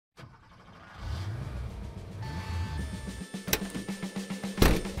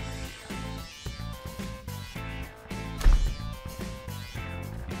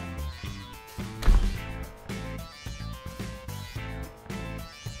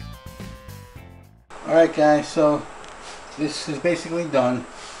Alright guys, so this is basically done,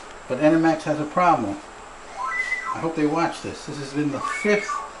 but Enermax has a problem. I hope they watch this. This has been the fifth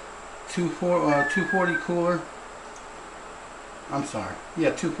 240 cooler. I'm sorry.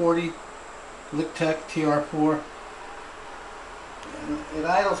 Yeah, 240 Liqtech TR4. It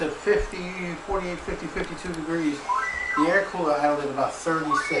idles at 50, 48, 50, 52 degrees. The air cooler idles at about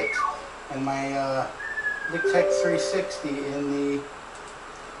 36. And my Liqtech 360 in the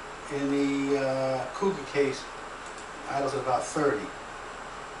Cougar case idles at about 30.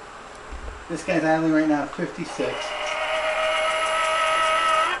 This guy's idling right now at 56.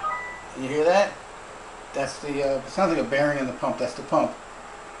 You hear that? That's the, it sounds like a bearing in the pump. That's the pump.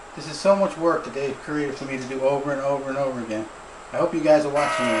 This is so much work that they've created for me to do over and over and over again. I hope you guys are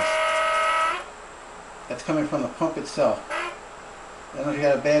watching this. That's coming from the pump itself. I don't know if you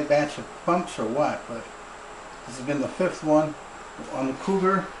got a bad batch of pumps or what, but this has been the fifth one on the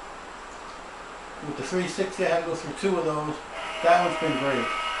Cougar. With the 360, I had to go through two of those. That one's been great.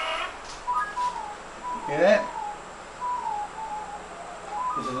 Hear that?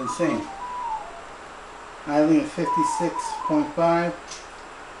 This is insane. Idling at 56.5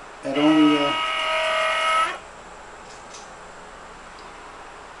 at only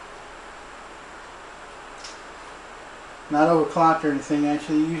not overclocked or anything.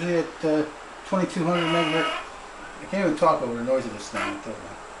 Actually, usually at 2200 megahertz. I can't even talk over the noise of this thing.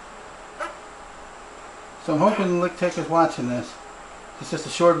 So I'm hoping Liqtech is watching this. It's just a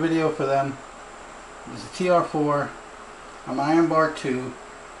short video for them. This is a TR4. I'm Iron Bar 2.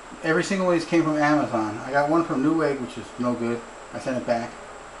 Every single one of these came from Amazon. I got one from Newegg, which is no good. I sent it back.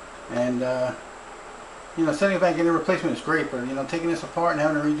 And, you know, sending it back, getting a replacement is great, but, you know, taking this apart and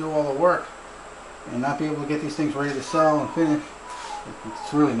having to redo all the work and not be able to get these things ready to sell and finish,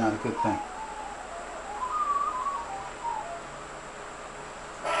 it's really not a good thing.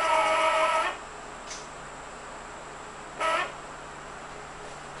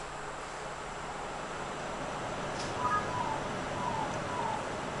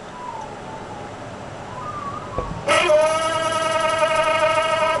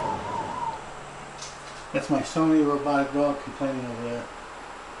 That's my Sony robotic dog complaining over there.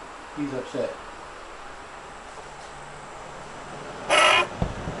 He's upset.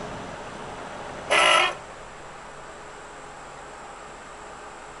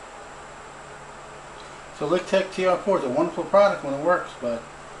 So Liqtech TR4 is a wonderful product when it works, but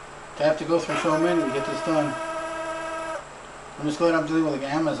to have to go through so many to get this done, I'm just glad I'm dealing with like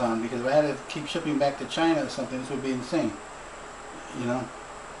Amazon, because if I had to keep shipping back to China or something, this would be insane. You know?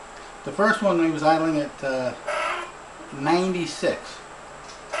 The first one, he was idling at 96.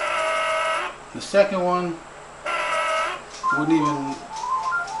 The second one wouldn't even,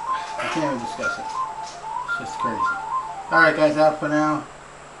 I can't even discuss it. It's just crazy. Alright guys, out for now.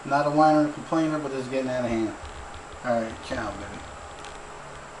 Not a whiner or complainer, but this is getting out of hand. Alright, ciao baby.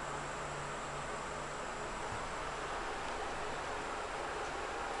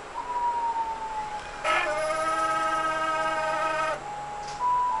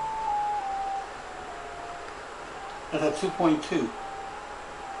 That's at 2.2.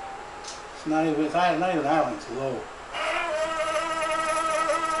 It's not even idling, it's low.